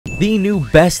the new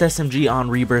best SMG on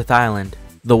Rebirth Island,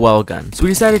 the Welgun. So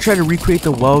we decided to try to recreate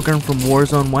the Welgun from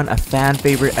Warzone 1, a fan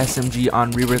favorite SMG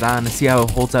on Rebirth Island, to see how it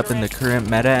holds up in the current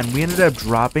meta, and we ended up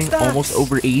dropping almost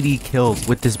over 80 kills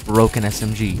with this broken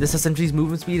SMG. This SMG's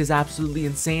movement speed is absolutely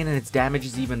insane, and its damage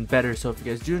is even better. So if you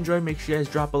guys do enjoy, make sure you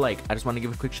guys drop a like. I just want to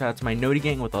give a quick shout out to my Noti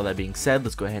gang. With all that being said,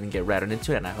 let's go ahead and get right on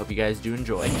into it, and I hope you guys do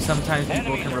enjoy. Sometimes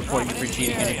people can report you for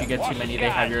cheating, and if you get too many, they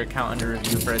have your account under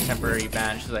review for a temporary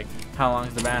ban. She's like, how long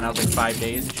is the ban? I was like, 5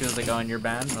 days. And she was like, oh, and you're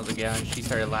banned? I was like, yeah, and she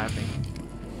started laughing.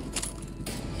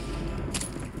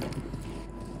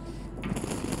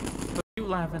 What are you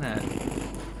laughing at?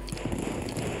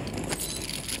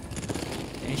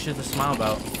 Ain't shit to smile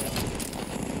about.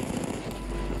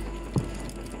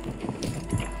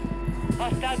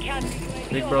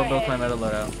 Big bro built my meta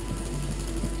loadout.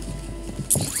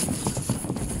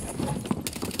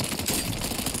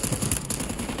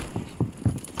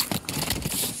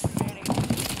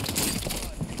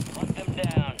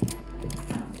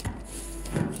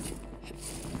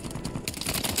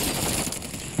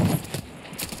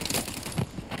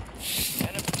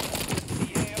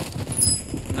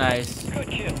 Nice.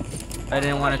 I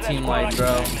didn't want a team wide,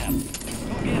 bro.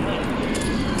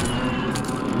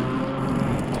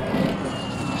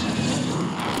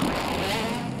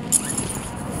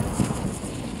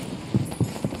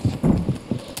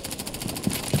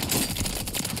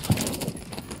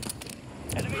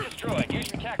 Enemy destroyed.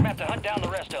 Use your attack map to hunt down the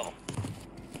rest of them.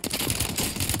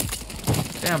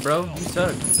 Damn, bro, you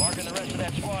suck. Marking the rest of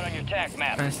that squad on your attack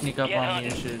map. Trying to sneak up on me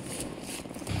and shit.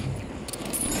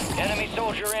 Enemy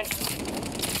soldier in.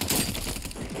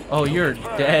 Oh, you're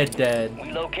dead.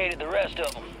 We located the rest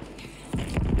of them.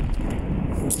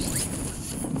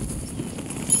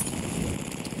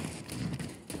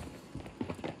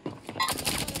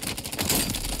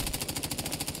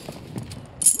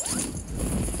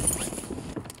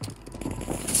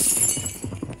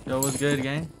 Yo, what's good,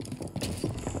 gang?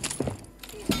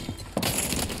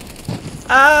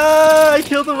 Ah, I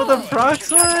killed him with a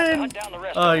prox mine.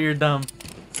 Oh, you're dumb.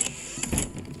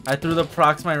 I threw the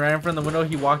prox mine right in front of the window.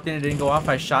 He walked in, it didn't go off.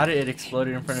 I shot it, it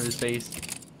exploded in front of his face.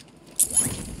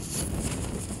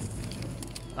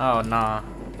 Oh, nah.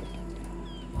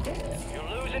 You're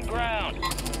losing ground.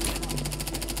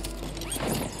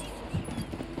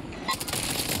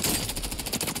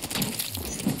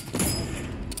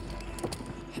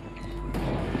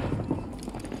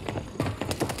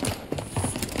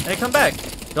 Hey, come back.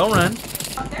 Don't run.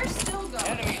 They're still going.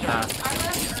 Enemies are I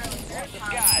left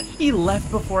early. guys. He left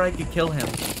before I could kill him.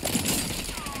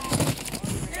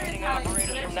 Remaining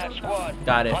operators from that squad.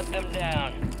 Got it. Hunt them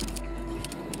down.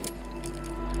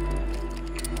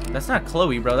 That's not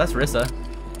Chloe, bro. That's Rissa.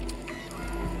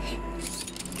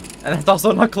 And that's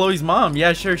also not Chloe's mom.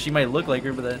 Yeah, sure, she might look like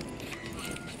her, but then...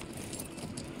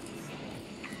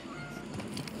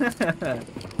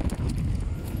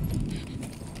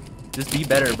 Just be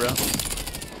better, bro.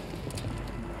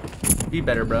 Be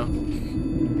better, bro.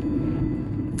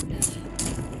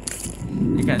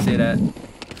 You can't say that.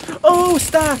 Oh,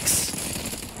 stacks!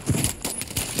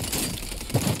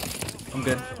 I'm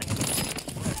good.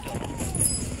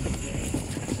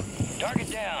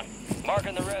 Target down.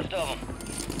 Marking the rest of them.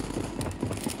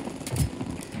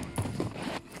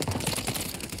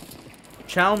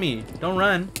 Chow me. Don't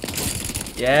run.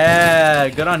 Yeah,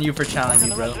 good on you for challenging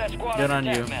me, bro. Good on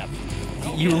you.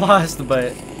 You lost,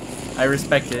 but I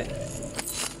respect it.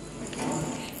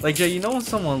 Like, Joe, you know when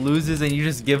someone loses and you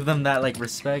just give them that, like,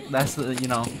 respect? That's the, you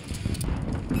know.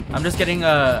 I'm just getting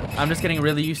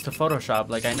really used to Photoshop.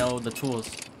 Like, I know the tools.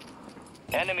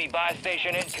 Enemy buy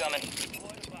station incoming.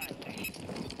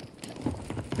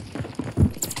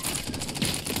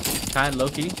 Kind of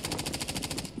low-key.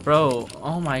 Bro,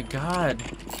 oh my god.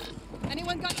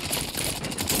 Anyone got...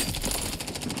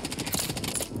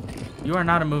 You are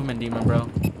not a movement demon, bro.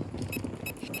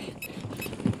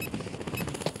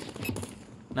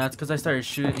 Nah, it's because I started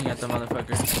shooting at the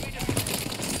motherfucker.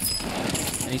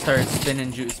 And he started spin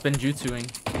jutsuing.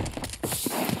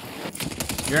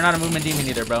 You're not a movement demon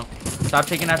either, bro. Stop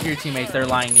taking after your teammates. They're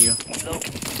lying to you.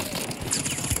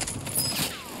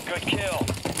 Good kill.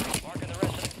 Marking the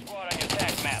rest of the squad on your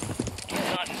attack map. Keep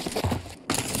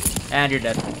hunting. And you're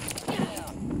dead.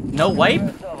 No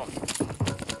wipe?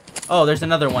 Oh, there's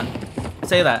another one.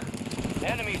 Say that.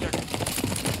 Enemies are...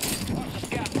 Watch the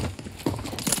scout.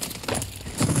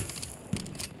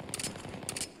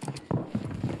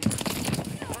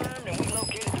 Confirmed, and we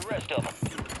located the rest of them.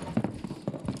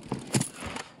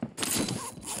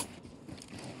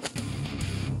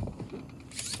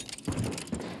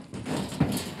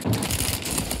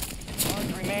 Mark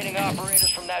remaining operators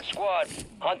from that squad.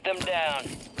 Hunt them down.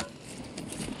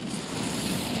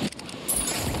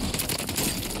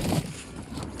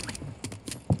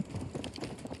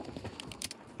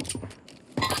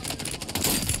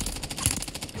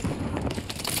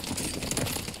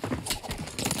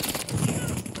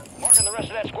 the rest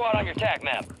of that squad on your attack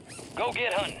map. Go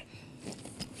get hunting.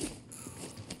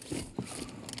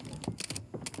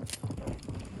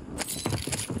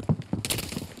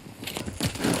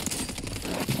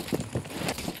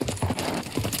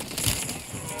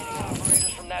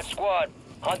 Operators from that squad,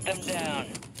 hunt them down.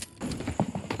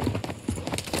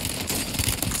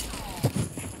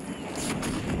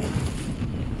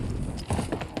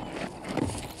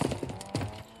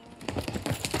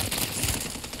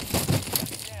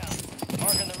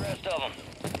 Marking the rest of them.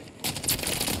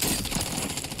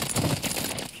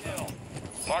 Kill.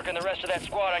 Marking the rest of that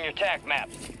squad on your attack map.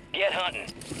 Get hunting.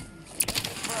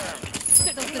 Confirmed.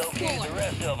 Stick up the Locate the floor.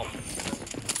 rest of them.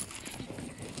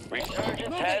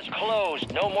 Resurgence has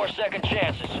closed. No more second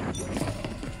chances.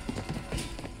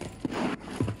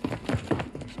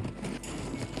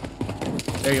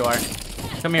 There you are.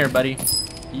 Come here, buddy.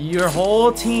 Your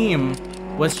whole team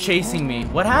was chasing me.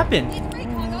 What happened?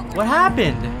 What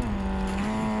happened?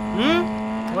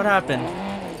 What happened?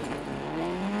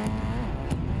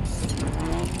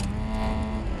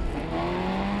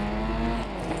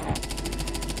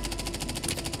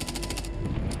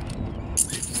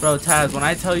 Bro, Taz, when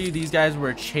I tell you these guys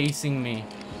were chasing me,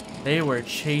 they were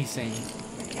chasing.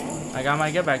 I got my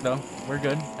get back though. We're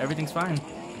good. Everything's fine.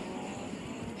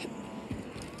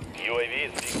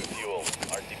 UAV is being fuel.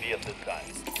 RTB at this time.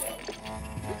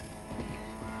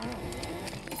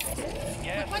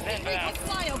 Gas is Requesting inbound. rehook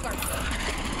flyover.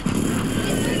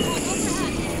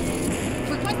 Overhead.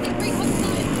 Requesting rehook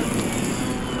flyover.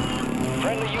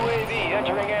 Friendly UAV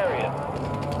entering area.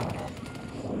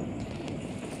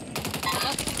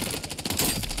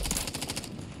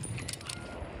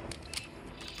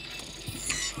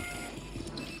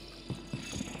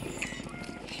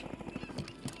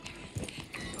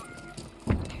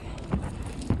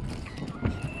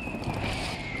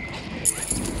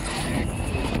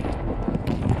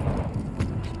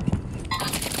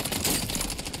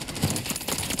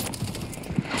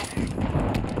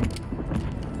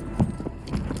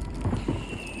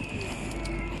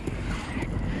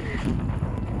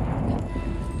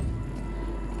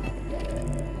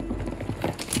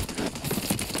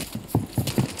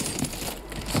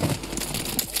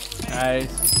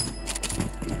 Nice.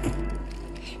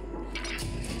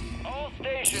 All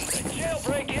stations, the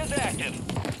jailbreak is active.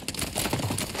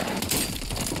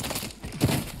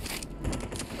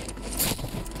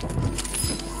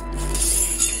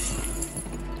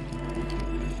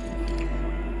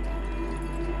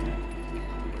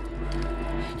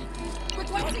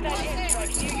 Requesting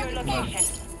crosshair. Near your location.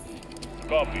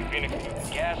 Copy, Phoenix.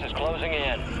 Gas is closing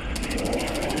in.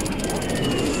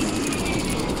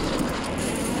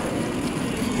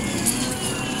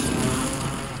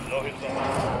 No hits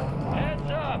on.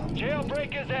 Heads up,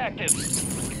 jailbreak is active.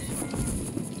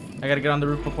 I gotta get on the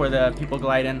roof before the people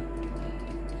glide in.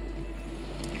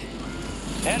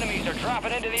 Enemies are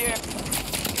dropping into the air.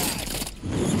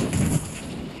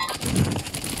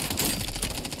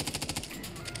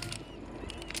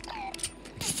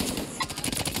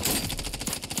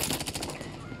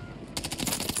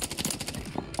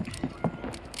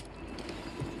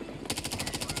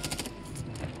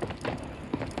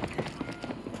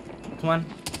 Come on.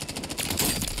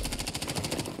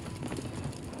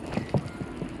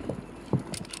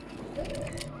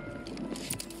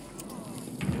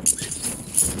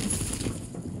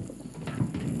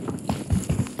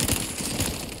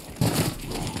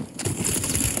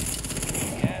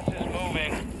 Gas is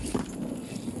moving.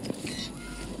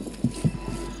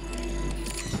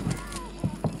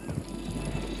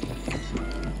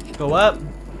 Go up.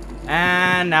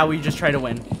 And now we just try to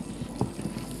win.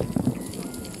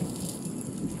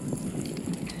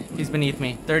 He's beneath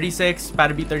me. 36, about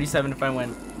to be 37 if I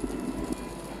win.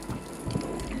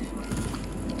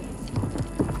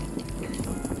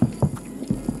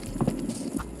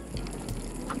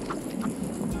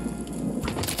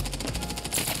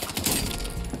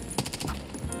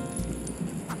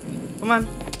 Come on.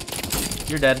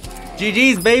 You're dead.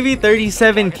 GG's, baby.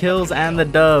 37 kills and the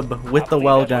dub with the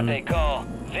well That's what they gun. call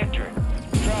victory.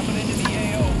 Dropping into the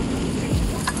AO.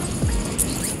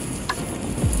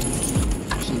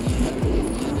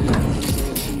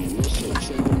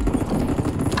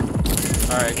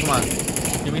 Alright, come on.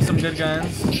 Give me some good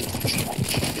guns.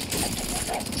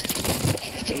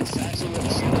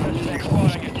 That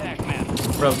squad on your attack map.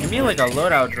 Bro, give me like a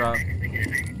loadout drop.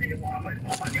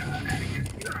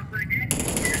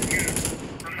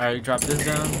 Alright, drop this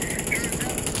down.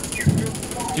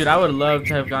 Dude, I would love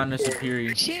to have gotten a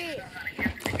Superi. Shit.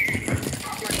 At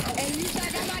least I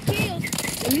got my kills.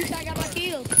 At least I got my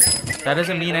kills. That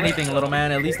doesn't mean anything, little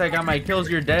man. At least I got my kills.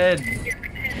 You're dead.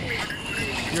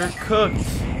 You're cooked.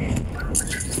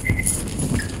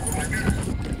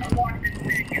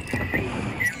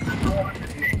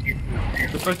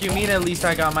 The fuck you mean at least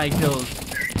I got my kills?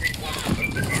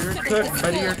 You're cooked,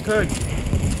 buddy, you're cooked.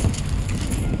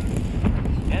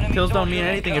 Enemy Kills don't soldier mean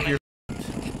anything if incoming.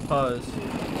 you're pause.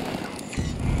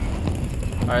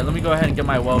 Alright, let me go ahead and get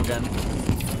my well gun.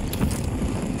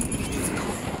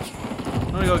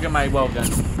 Let me go get my well gun.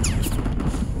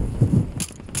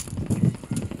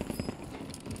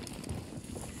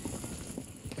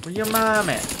 Where your mom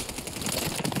at?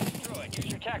 Destroyed. Use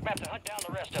your tac map to hunt down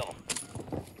the rest of them.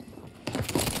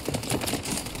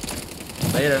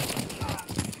 Later.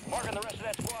 Marking the rest of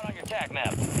that squad on your tac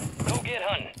map. Go get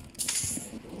hunting.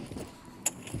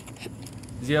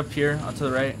 Is he up here, onto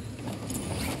the right?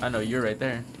 I know, you're right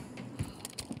there.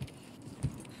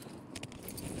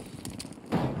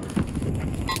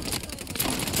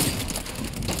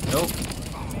 Nope.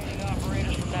 Remaining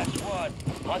operators from that squad.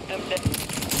 Hunt them down.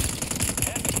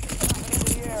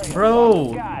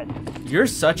 Bro, Guys, you're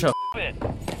such a bit.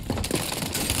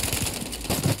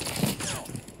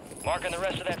 Marking the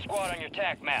rest of that squad on your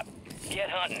tac map. Get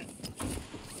hunting.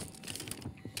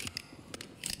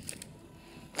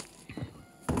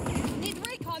 Need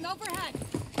recon overhead.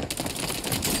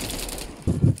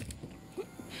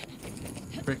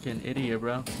 freaking idiot,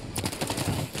 bro.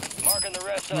 Marking the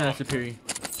rest of Yeah, them. Superi.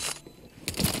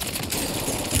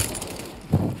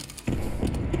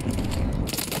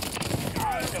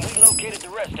 And we located the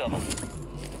rest of them.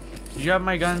 Did you have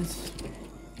my guns?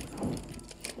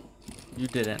 You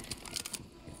didn't.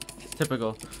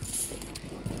 Typical.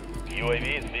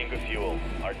 UAV is being refueled.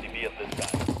 RTV at this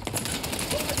time.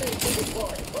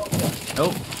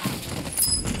 Nope.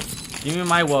 Give me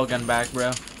my well gun back,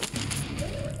 bro.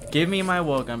 Give me my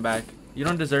well gun back. You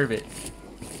don't deserve it.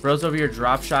 Bro's over here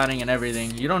drop shotting and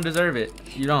everything. You don't deserve it.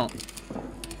 You don't.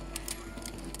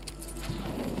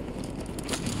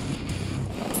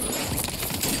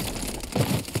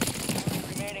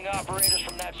 Remaining operators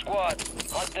from that squad.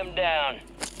 Hunt them down.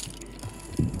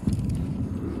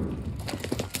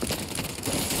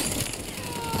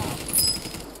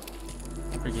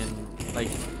 Freaking, like,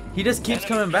 he just keeps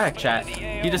coming back, chat.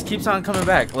 He just keeps on coming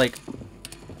back. Like,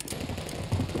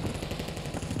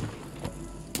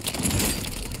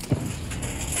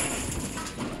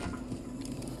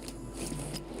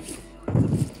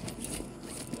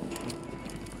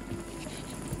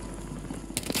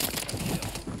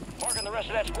 Marking the rest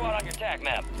of that squad on your tac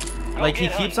map. Go Like, he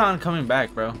get keeps hunting. on coming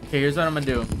back, bro. Okay, here's what I'm gonna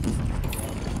do.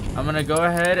 I'm gonna go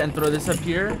ahead and throw this up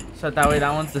here, so that way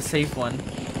that one's the safe one.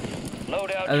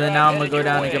 Loadout And then drop now I'm gonna headed go your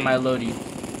down and way. get my loadie,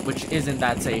 which isn't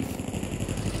that safe.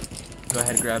 Go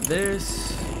ahead and grab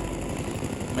this.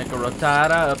 Make a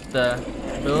rotada up the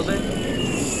building.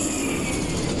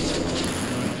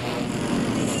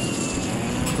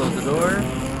 Close the door.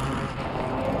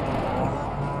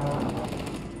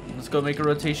 Let's go make a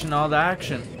rotation, all the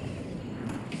action.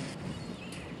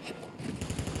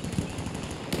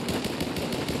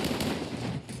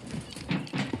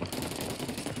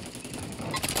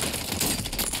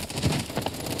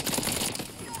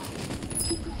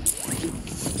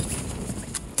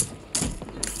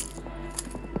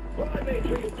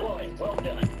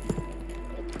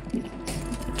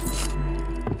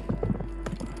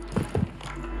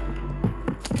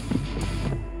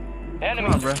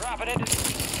 Enemies on, bro. dropping into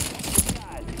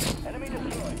the enemy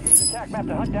destroyed. Use the tac map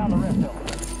to hunt down the rest of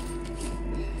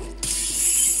them.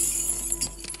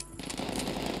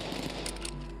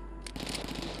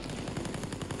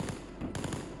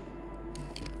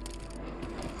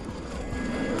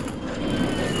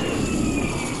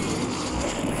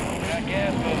 Got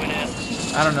gas moving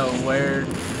in. I don't know where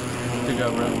to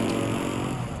go, bro.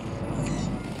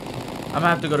 I'm gonna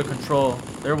have to go to control.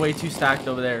 They're way too stacked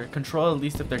over there. Control, at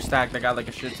least if they're stacked, I got like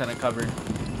a shit ton of cover.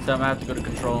 So I'm gonna have to go to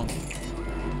control.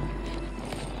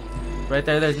 Right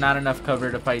there, there's not enough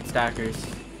cover to fight stackers.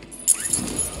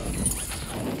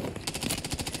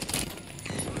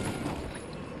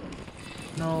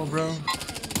 No, bro.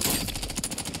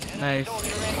 Nice.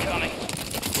 Soldier incoming.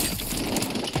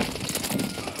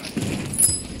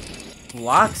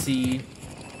 Loxy.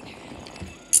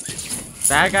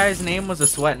 That guy's name was a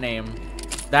sweat name.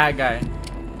 That guy.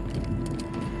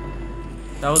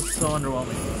 That was so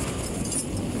underwhelming.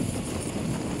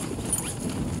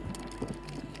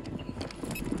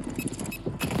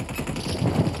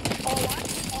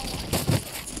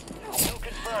 Kill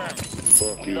confirmed.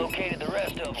 Fuck you. Located the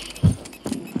rest of them.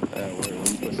 Where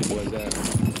you pussy boys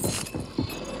at?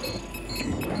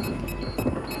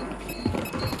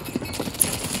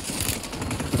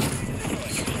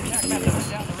 Tac map to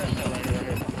hunt down the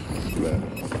rest of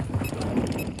them.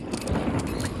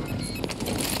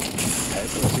 Hey,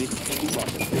 pussy. You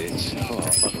fucking bitch. Oh,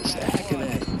 fucking stacking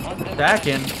that. Hunt them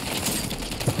Stacking.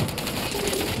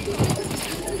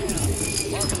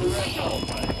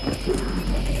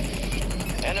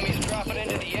 Enemies dropping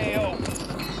into the AO.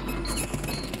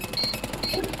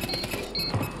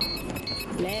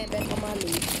 Land back on my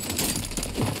lead.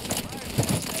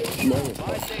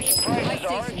 Buy station prices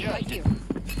are adjusted.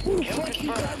 Kill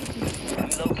confirmed. We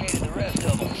located the rest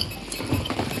of them.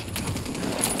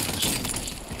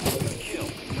 Kill.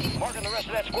 Marking the rest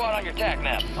of that squad on your tac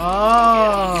map.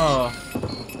 Oh.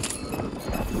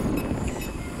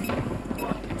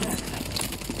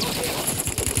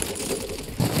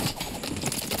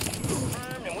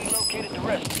 Confirmed, and we located the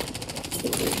rest.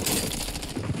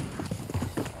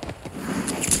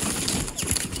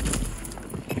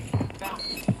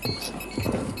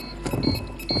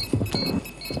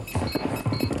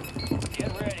 Get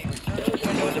ready. Resurgence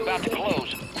window is about to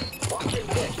close.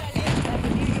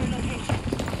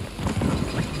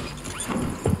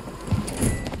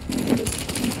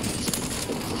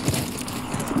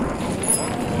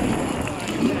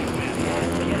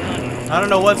 I don't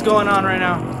know what's going on right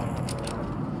now.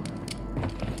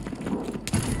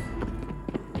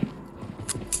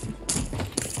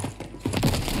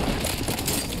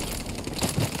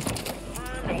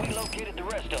 And we located the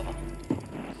rest of them.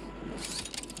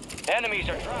 Enemies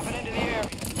are dropping into the air.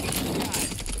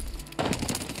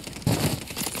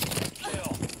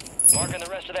 Kill. Marking the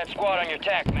rest of that squad on your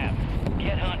tac map.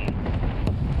 Get hunting.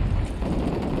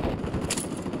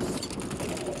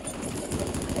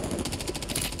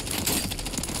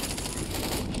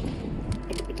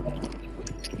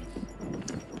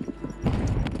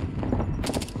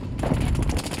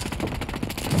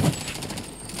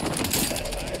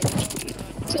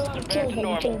 Back to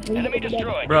normal. Enemy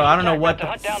destroyed. Bro, I don't know Attack what to the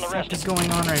hunt down the fuck rest is of going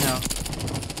on right now.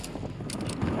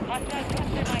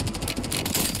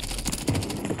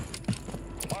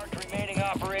 Marked remaining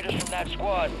operators from that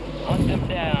squad. Hunt them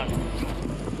down.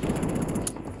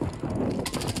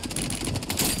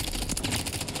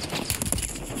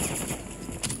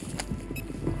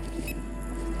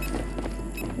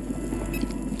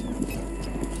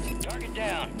 Target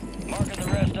down. Marking the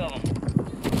rest of them.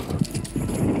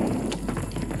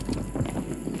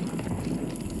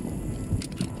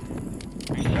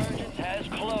 Resurgence has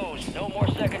closed. No more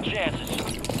second chances.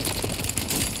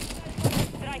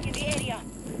 Strike in the area.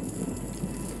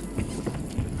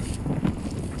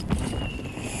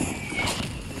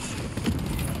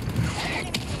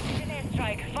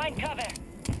 Strike. Find cover.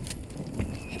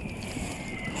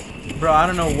 Bro, I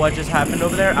don't know what just happened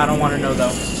over there. I don't want to know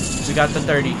though. We got the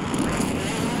 30.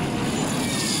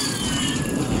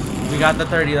 We got the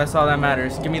 30. That's all that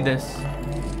matters. Give me this.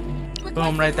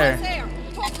 Boom, right there.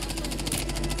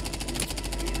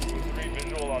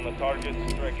 Visual on the target,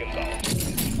 stricken down.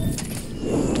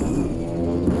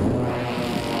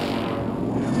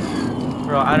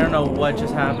 Bro, I don't know what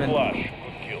just happened. Flash,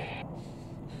 good kill.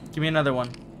 Give me another one.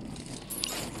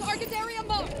 Target area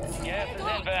marked. Gas is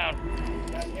inbound.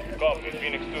 Copy,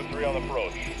 Phoenix 2-3 on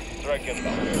approach. Stricken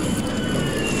down.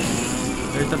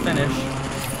 There's the finish.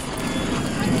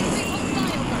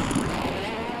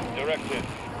 Directed.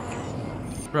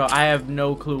 Bro, I have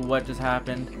no clue what just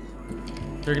happened.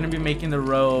 They're gonna be making the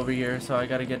row over here, so I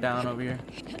gotta get down over here.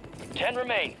 10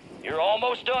 remain. You're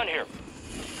almost done here.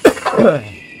 UAV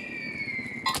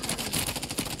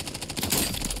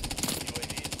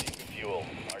is seeking fuel.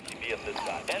 RTB at this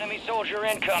time. Enemy soldier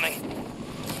incoming.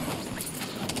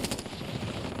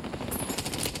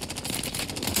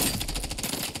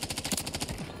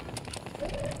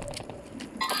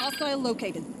 Hostile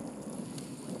located.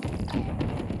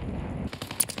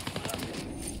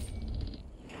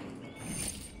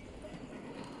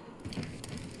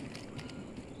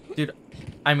 Dude,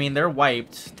 I mean, they're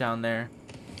wiped down there.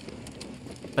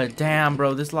 But damn,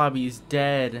 bro, this lobby is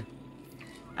dead.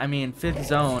 I mean, 5th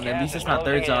zone. At least it's not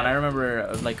 3rd zone. I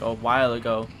remember, like, a while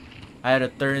ago, I had a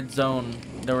 3rd zone.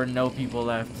 There were no people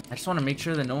left. I just want to make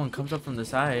sure that no one comes up from the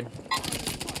side.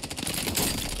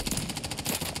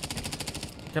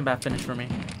 Come back, finish for me,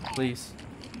 please.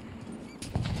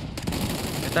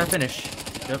 Get that finish.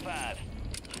 Yep.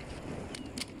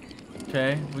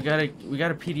 Okay, we got a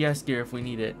PDS gear if we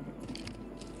need it.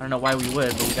 I don't know why we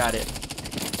would, but we got it.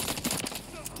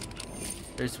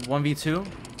 There's 1v2.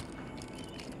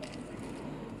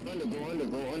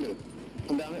 Go under.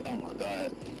 Come down it. Oh my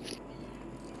god.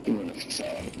 You wanna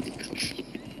facade.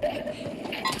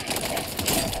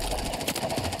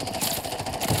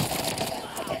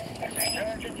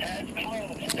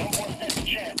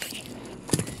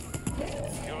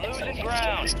 You're losing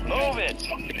ground. Move it.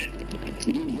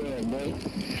 You well, boy.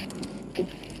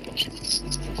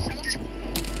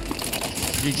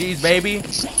 GG's, baby.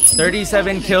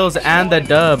 37 kills and the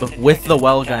dub with the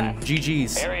well gun.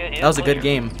 GG's. That was a good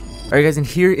game. Alright guys, and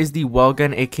here is the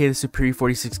Welgun, aka the Superi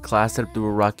 46 class setup that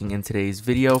we're rocking in today's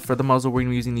video. For the muzzle, we're going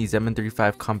to be using the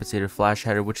Z35 compensated flash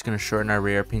header, which is going to shorten our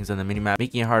radar pings on the minimap,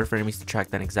 making it harder for enemies to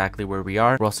track down exactly where we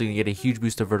are. We're also going to get a huge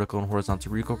boost of vertical and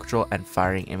horizontal recoil control and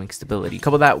firing aiming stability.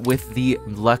 Couple that with the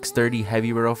Lux 30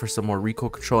 heavy barrel for some more recoil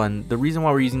control, and the reason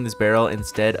why we're using this barrel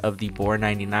instead of the Bore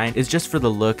 99 is just for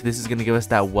the look. This is going to give us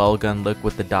that Welgun look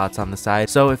with the dots on the side.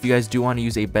 So if you guys do want to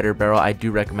use a better barrel, I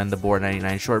do recommend the Bore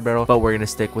 99 short barrel, but we're going to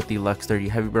stick with the Lux 30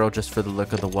 heavy barrel just for the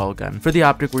look of the Welgun. For the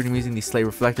optic, we're going to be using the Slate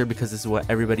reflector because this is what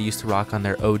everybody used to rock on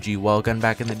their OG Welgun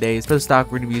back in the days. For the stock,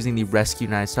 we're going to be using the Rescue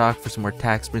 9 stock for some more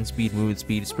attack, sprint speed, movement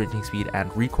speed, sprinting speed,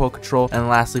 and recoil control. And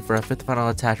lastly, for our fifth final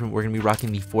attachment, we're going to be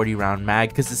rocking the 40 round mag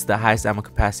because this is the highest ammo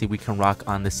capacity we can rock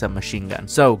on this submachine gun.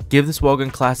 So give this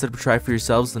Welgun class setup a try for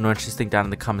yourselves. Let me know what you think down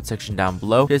in the comment section down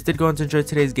below. If you guys did go on to enjoy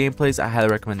today's gameplays, I highly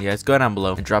recommend you guys go down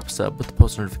below and drop a sub with the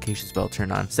post notifications bell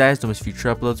turned on. So guys, don't miss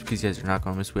future uploads because you guys are not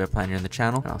going to miss what we have planned here on the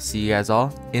channel. And I'll see you guys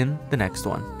all in the next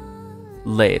one.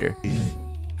 Later.